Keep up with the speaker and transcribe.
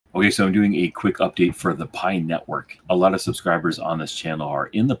Okay, so I'm doing a quick update for the Pi network. A lot of subscribers on this channel are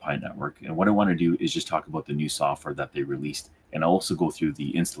in the Pi network, and what I want to do is just talk about the new software that they released, and I'll also go through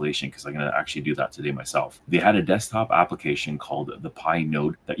the installation because I'm going to actually do that today myself. They had a desktop application called the Pi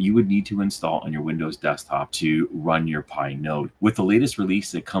Node that you would need to install on your Windows desktop to run your Pi Node. With the latest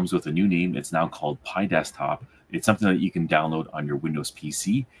release, it comes with a new name. It's now called Pi Desktop. It's something that you can download on your Windows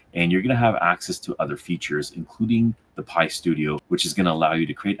PC, and you're going to have access to other features, including the Pi Studio, which is going to allow you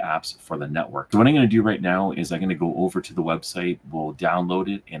to create apps for the network. So what I'm going to do right now is I'm going to go over to the website, we'll download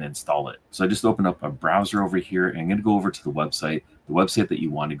it and install it. So I just open up a browser over here, and I'm going to go over to the website. The website that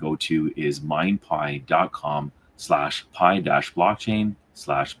you want to go to is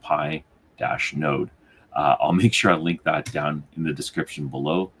mindpi.com/pi-blockchain/pi-node. I'll make sure I link that down in the description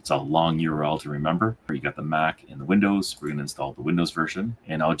below. It's a long URL to remember. You got the Mac and the Windows. We're going to install the Windows version,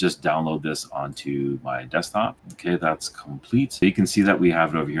 and I'll just download this onto my desktop. Okay, that's complete. So you can see that we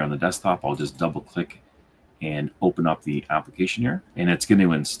have it over here on the desktop. I'll just double click and open up the application here, and it's going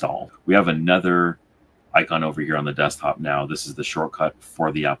to install. We have another icon over here on the desktop now. This is the shortcut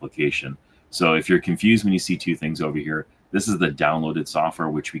for the application. So if you're confused when you see two things over here, this is the downloaded software,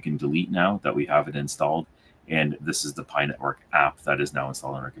 which we can delete now that we have it installed. And this is the Pi Network app that is now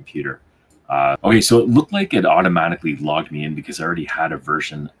installed on our computer. Okay, so it looked like it automatically logged me in because I already had a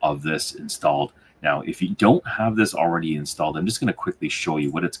version of this installed. Now, if you don't have this already installed, I'm just going to quickly show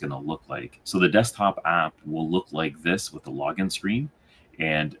you what it's going to look like. So the desktop app will look like this with the login screen.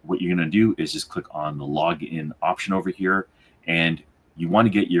 And what you're going to do is just click on the login option over here, and you want to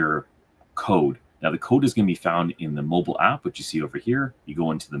get your code. Now, the code is going to be found in the mobile app, which you see over here. You go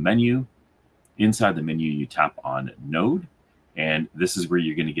into the menu. Inside the menu, you tap on Node, and this is where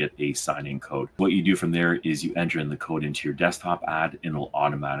you're going to get a sign-in code. What you do from there is you enter in the code into your desktop ad, and it'll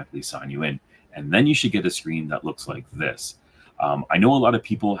automatically sign you in. And then you should get a screen that looks like this. I know a lot of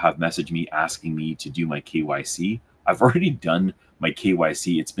people have messaged me asking me to do my KYC. I've already done my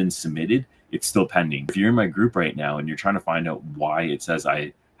KYC. It's been submitted. It's still pending. If you're in my group right now and you're trying to find out why it says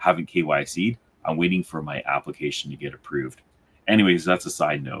I haven't KYC'd, I'm waiting for my application to get approved. Anyways, that's a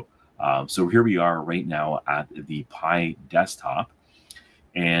side note. So here we are right now at the Pi desktop.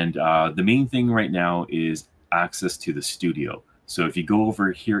 And the main thing right now is access to the studio. So if you go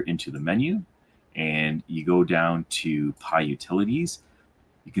over here into the menu and you go down to Pi Utilities,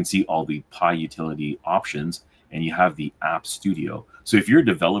 you can see all the Pi utility options, and you have the App Studio. So if you're a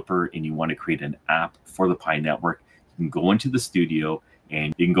developer and you want to create an app for the Pi network, you can go into the studio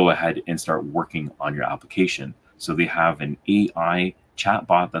and you can go ahead and start working on your application. So they have an AI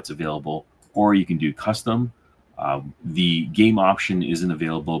chatbot that's available, or you can do custom. The game option isn't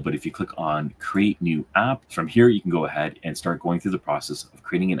available, but if you click on Create New App, from here you can go ahead and start going through the process of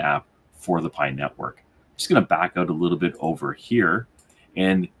creating an app for the Pi network. I'm just going to back out a little bit over here.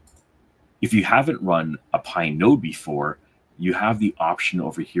 And if you haven't run a Pi node before, you have the option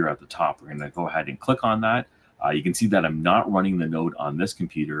over here at the top. We're going to go ahead and click on that. You can see that I'm not running the node on this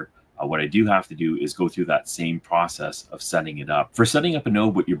computer. What I do have to do is go through that same process of setting it up. For setting up a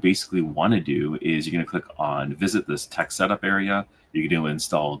node, what you basically want to do is you're going to click on visit this tech setup area. You're going to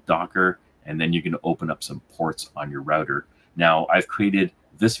install Docker, and then you're going to open up some ports on your router. Now, I've created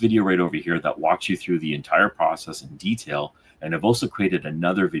this video right over here that walks you through the entire process in detail. And I've also created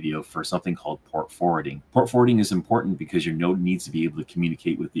another video for something called port forwarding. Port forwarding is important because your node needs to be able to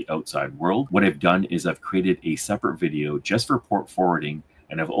communicate with the outside world. What I've done is I've created a separate video just for port forwarding,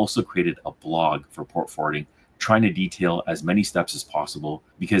 and I've also created a blog for port forwarding, trying to detail as many steps as possible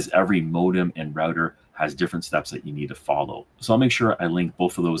because every modem and router has different steps that you need to follow. So I'll make sure I link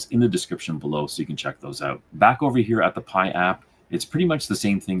both of those in the description below so you can check those out. Back over here at the Pi app, it's pretty much the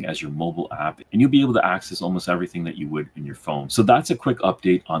same thing as your mobile app, and you'll be able to access almost everything that you would in your phone. So that's a quick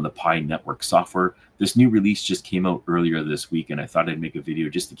update on the Pi network software. This new release just came out earlier this week, and I thought I'd make a video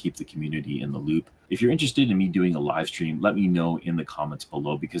just to keep the community in the loop. If you're interested in me doing a live stream, let me know in the comments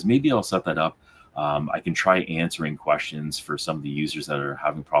below, because maybe I'll set that up. I can try answering questions for some of the users that are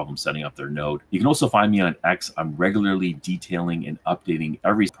having problems setting up their node. You can also find me on X. I'm regularly detailing and updating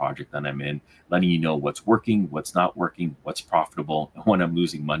every project that I'm in, letting you know what's working, what's not working, what's profitable, and what I'm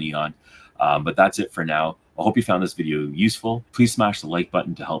losing money on. But that's it for now. I hope you found this video useful. Please smash the like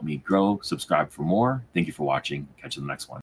button to help me grow. Subscribe for more. Thank you for watching. Catch you in the next one.